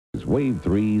Wave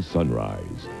 3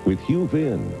 Sunrise with Hugh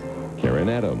Finn, Karen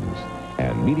Adams,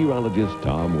 and meteorologist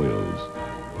Tom Wills.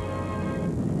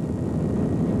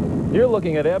 You're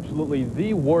looking at absolutely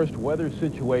the worst weather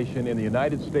situation in the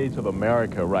United States of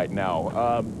America right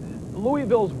now.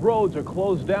 Louisville's roads are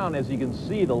closed down. As you can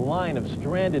see, the line of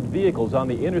stranded vehicles on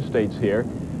the interstates here.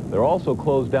 They're also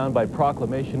closed down by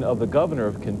proclamation of the governor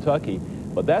of Kentucky.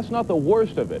 But that's not the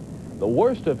worst of it. The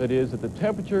worst of it is that the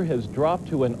temperature has dropped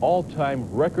to an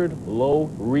all-time record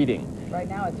low reading. Right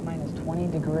now it's minus 20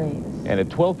 degrees. And at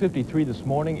 12:53 this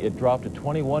morning, it dropped to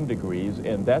 21 degrees,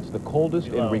 and that's the coldest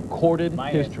in recorded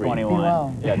history. 21.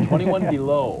 Below. Yeah, 21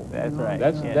 below. That's right.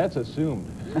 That's assumed.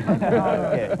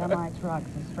 Semi-trucks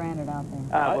are stranded out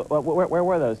there. Where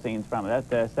were those scenes from?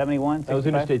 That's 71, 65? That was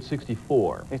Interstate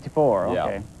 64. 64, okay.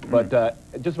 Yeah. But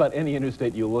just about any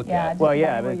interstate you look at. Well,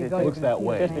 yeah, it looks that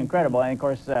way. It's just incredible. And of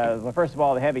course, well, first of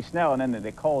all, the heavy snow and then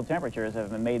the cold temperatures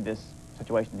have made this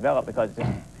situation develop because it's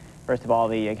just, first of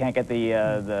all, you can't get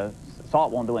the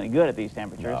salt won't do any good at these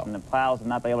temperatures, and the plows will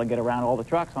not be able to get around all the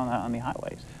trucks on the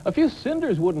highways. A few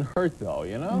cinders wouldn't hurt, though,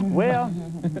 you know? Well,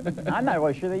 I'm not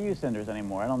really sure they use cinders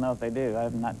anymore. I don't know if they do. I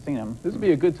have not seen them. This would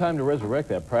be a good time to resurrect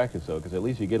that practice, though, because at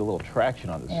least you get a little traction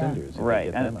on the cinders.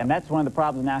 Right, and that's one of the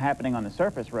problems now happening on the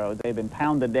surface roads. They've been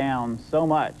pounded down so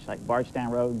much, like Bardstown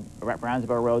Road,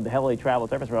 Brownsboro Road, the heavily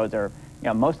traveled surface roads are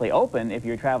mostly open if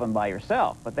you're traveling by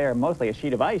yourself, but they're mostly a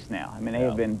sheet of ice now. I mean, they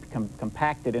have been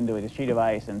compacted into a sheet of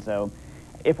ice, and so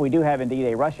if we do have indeed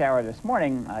a rush hour this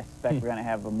morning, I suspect we're going to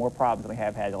have more problems than we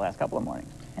have had the last couple of mornings.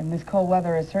 And this cold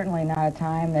weather is certainly not a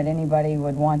time that anybody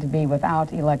would want to be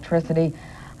without electricity.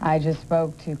 I just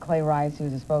spoke to Clay Rice,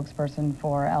 who's a spokesperson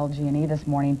for LG&E this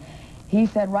morning. He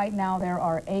said right now there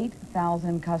are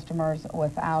 8,000 customers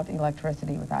without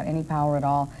electricity, without any power at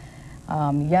all.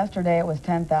 Yesterday it was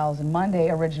 10,000. Monday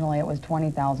originally it was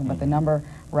 20,000, but the number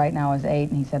right now is 8,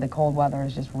 and he said the cold weather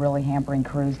is just really hampering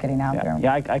crews getting out there.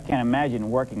 Yeah, I can't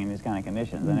imagine working in these kind of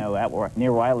conditions. I know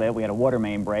near where I live, we had a water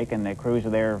main break, and the crews were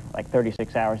there like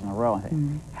 36 hours in a row. I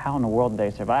think, how in the world did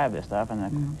they survive this stuff? And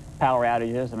the power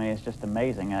outages, I mean, it's just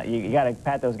amazing. You got to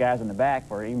pat those guys on the back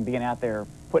for even being out there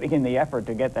putting in the effort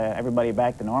to get everybody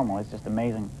back to normal. It's just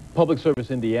amazing. Public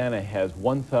Service Indiana has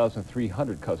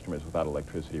 1,300 customers without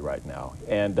electricity right now.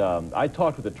 And I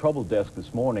talked with the trouble desk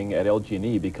this morning at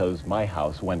LG&E because my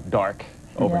house went dark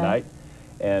overnight.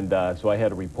 And so I had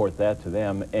to report that to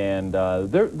them. And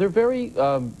they're very,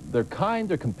 they're kind,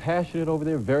 they're compassionate over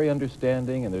there, very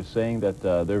understanding, and they're saying that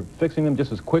they're fixing them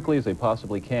just as quickly as they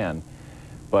possibly can.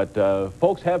 But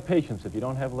folks, have patience. If you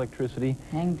don't have electricity,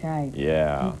 hang tight.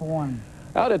 Yeah. Keep warm.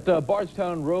 Out at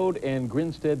Bardstown Road and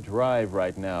Grinstead Drive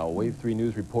right now, Wave 3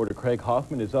 News reporter Craig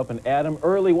Hoffman is up and at 'em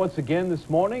early once again this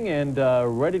morning and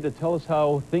ready to tell us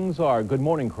how things are. Good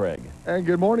morning, Craig. And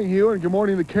good morning, Hugh, and good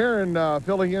morning to Karen,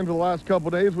 filling in for the last couple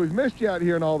of days. We've missed you out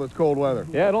here in all this cold weather.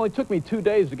 Yeah, it only took me 2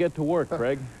 days to get to work,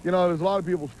 Craig. You know, there's a lot of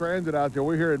people stranded out there.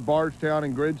 We're here at Bardstown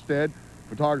and Grinstead.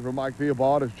 Photographer Mike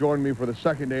Theobald has joined me for the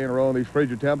second day in a row in these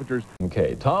frigid temperatures.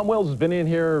 Okay, Tom Wills has been in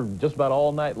here just about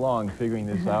all night long figuring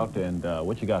this out, and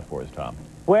what you got for us, Tom?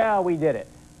 Well, we did it.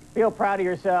 Feel proud of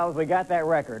yourselves. We got that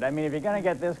record. I mean, if you're going to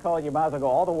get this cold, you might as well go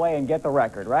all the way and get the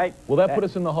record, right? Will that put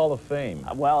us in the Hall of Fame?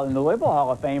 Well, in the Louisville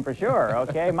Hall of Fame for sure,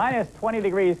 okay? Minus 20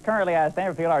 degrees currently out of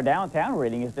Stanford. Our downtown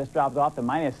reading has just dropped off to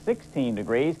minus 16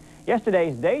 degrees.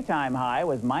 Yesterday's daytime high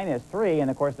was minus 3, and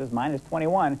of course this minus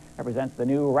 21 represents the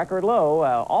new record low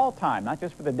all time, not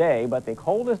just for the day, but the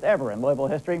coldest ever in Louisville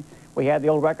history. We had the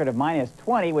old record of minus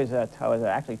 20, was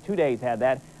actually 2 days had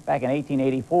that, back in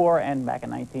 1884 and back in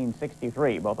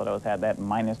 1963. Both of those had that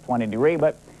minus 20 degree,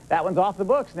 but that one's off the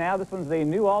books now. This one's the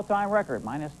new all-time record,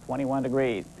 minus 21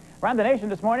 degrees. Around the nation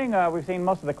this morning, we've seen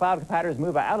most of the cloud patterns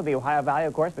move out of the Ohio Valley,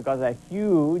 of course, because of that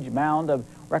huge mound of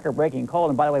record-breaking cold.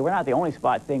 And by the way, we're not the only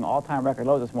spot seeing all-time record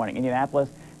lows this morning. Indianapolis,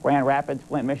 Grand Rapids,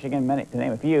 Flint, Michigan, to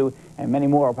name a few, and many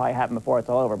more will probably happen before it's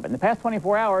all over. But in the past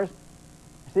 24 hours,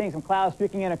 we're seeing some clouds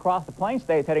streaking in across the plain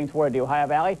states heading toward the Ohio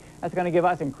Valley. That's going to give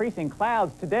us increasing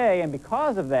clouds today, and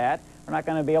because of that, we're not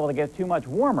going to be able to get too much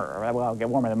warmer. Well, it'll get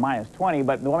warmer than minus 20,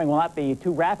 but the warming will not be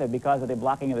too rapid because of the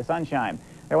blocking of the sunshine.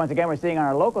 There, once again, we're seeing on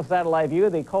our local satellite view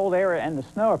the cold air and the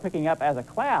snow are picking up as a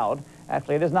cloud.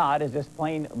 Actually, it is not. It's just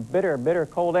plain bitter, bitter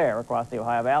cold air across the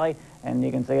Ohio Valley. And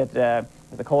you can see it as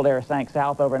the cold air sank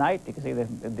south overnight. You can see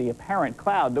the apparent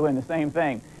cloud doing the same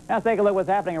thing. Now let's take a look at what's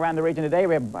happening around the region today.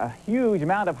 We have a huge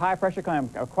amount of high pressure coming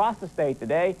across the state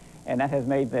today, and that has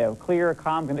made the clear,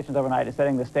 calm conditions overnight is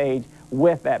setting the stage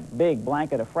with that big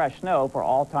blanket of fresh snow for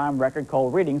all-time record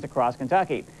cold readings across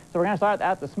Kentucky. So we're going to start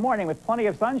out this morning with plenty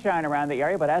of sunshine around the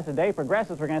area, but as the day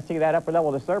progresses, we're going to see that upper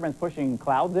level disturbance pushing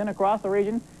clouds in across the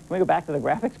region. Can we go back to the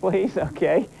graphics, please?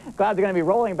 Okay. Clouds are going to be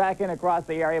rolling back in across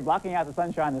the area, blocking out the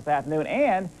sunshine this afternoon.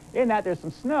 And in that, there's some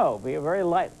snow. We have a very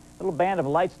light little band of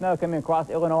light snow coming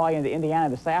across Illinois into Indiana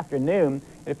this afternoon.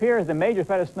 It appears the major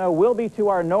threat of snow will be to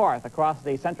our north across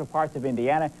the central parts of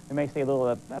Indiana. We may see a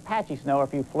little patchy snow, a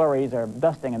few flurries or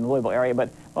dusting in the Louisville area,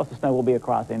 but most of the snow will be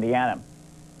across Indiana.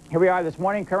 Here we are this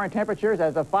morning. Current temperatures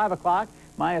as of 5 o'clock.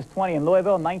 Minus 20 in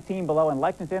Louisville, 19 below in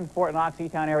Lexington, Fort Knox,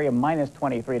 E-Town area, minus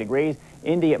 23 degrees.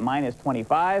 Indy at minus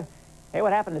 25. Hey,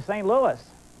 what happened to St. Louis?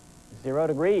 0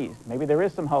 degrees. Maybe there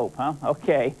is some hope, huh?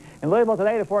 Okay. In Louisville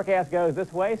today, the forecast goes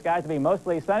this way. Skies will be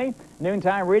mostly sunny.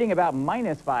 Noontime reading about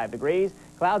minus 5 degrees.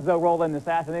 Clouds, though, roll in this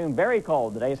afternoon. Very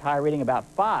cold. Today's high reading about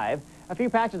 5. A few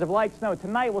patches of light snow.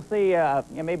 Tonight, we'll see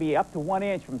maybe up to 1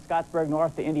 inch from Scottsburg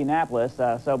north to Indianapolis.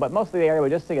 But most of the area, we'll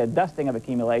just see a dusting of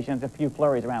accumulations, a few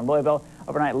flurries around Louisville.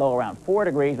 Overnight low around 4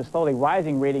 degrees with slowly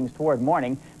rising readings toward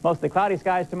morning. Mostly cloudy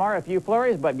skies tomorrow, a few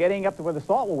flurries, but getting up to where the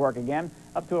salt will work again,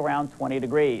 up to around 20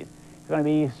 degrees. It's going to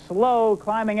be slow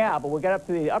climbing out, but we'll get up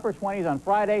to the upper 20s on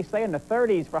Friday, stay in the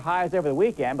 30s for highs over the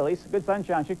weekend, but at least good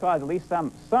sunshine should cause at least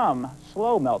some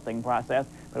slow melting process,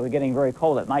 but we're getting very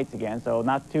cold at nights again, so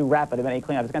not too rapid of any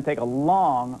cleanup. It's going to take a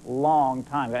long, long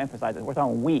time. I've got to emphasize it. We're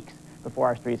talking weeks before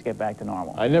our streets get back to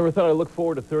normal. I never thought I'd look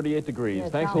forward to 38 degrees. Yeah,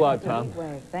 Thanks a lot, Tom.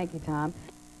 Thank you, Tom.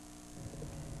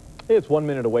 It's 1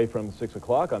 minute away from 6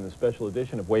 o'clock on the special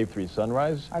edition of Wave 3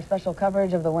 Sunrise. Our special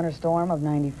coverage of the winter storm of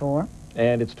 '94.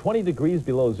 And it's 20 degrees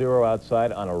below zero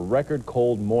outside on a record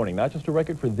cold morning. Not just a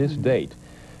record for this date,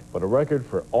 but a record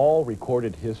for all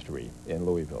recorded history in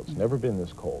Louisville. It's never been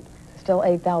this cold. Still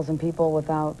 8,000 people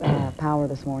without power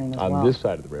this morning as well. On this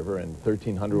side of the river, and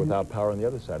 1,300 without power on the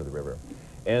other side of the river.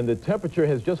 And the temperature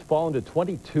has just fallen to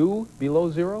 22 below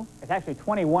zero? It's actually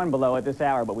 21 below at this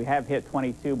hour, but we have hit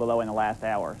 22 below in the last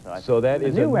hour. So that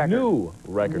is a new record. New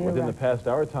Within record. the past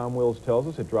hour, Tom Wills tells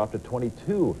us it dropped to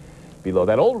 22 below.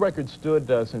 That old record stood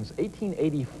since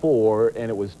 1884,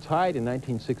 and it was tied in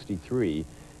 1963.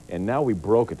 And now we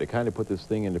broke it to kind of put this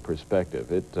thing into perspective.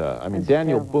 I mean, It's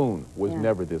Daniel terrible. Boone was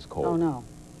never this cold. Oh, no.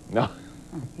 No.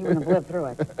 He wouldn't have lived through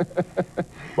it.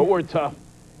 But we're tough,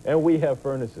 and we have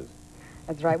furnaces.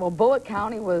 That's right. Well, Bullitt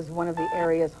County was one of the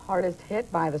areas hardest hit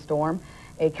by the storm.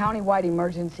 A county-wide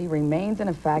emergency remains in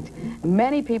effect.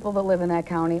 Many people that live in that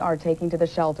county are taking to the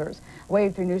shelters.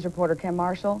 Wave 3 News reporter Kim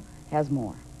Marshall has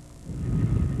more.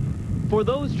 For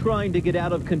those trying to get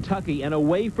out of Kentucky and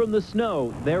away from the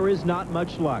snow, there is not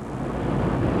much luck.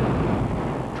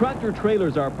 Tractor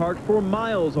trailers are parked for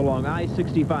miles along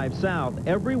I-65 South.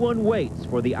 Everyone waits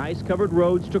for the ice-covered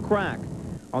roads to crack.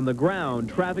 On the ground,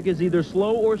 traffic is either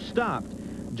slow or stopped.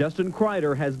 Justin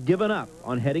Kreider has given up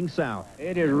on heading south.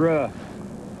 It is rough.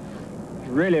 It's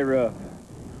really rough.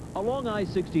 Along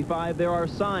I-65, there are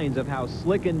signs of how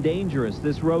slick and dangerous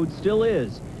this road still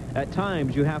is. At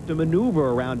times, you have to maneuver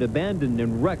around abandoned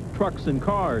and wrecked trucks and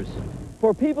cars.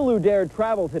 For people who dared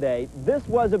travel today, this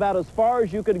was about as far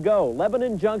as you could go.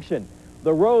 Lebanon Junction.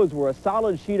 The roads were a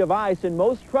solid sheet of ice, and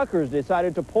most truckers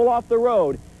decided to pull off the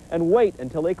road and wait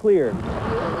until they cleared.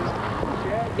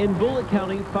 In Bullitt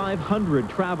County, 500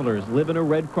 travelers live in a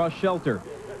Red Cross shelter.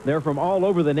 They're from all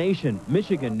over the nation: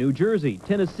 Michigan, New Jersey,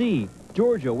 Tennessee,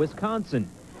 Georgia, Wisconsin.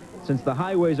 Since the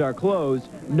highways are closed,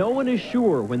 no one is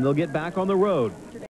sure when they'll get back on the road.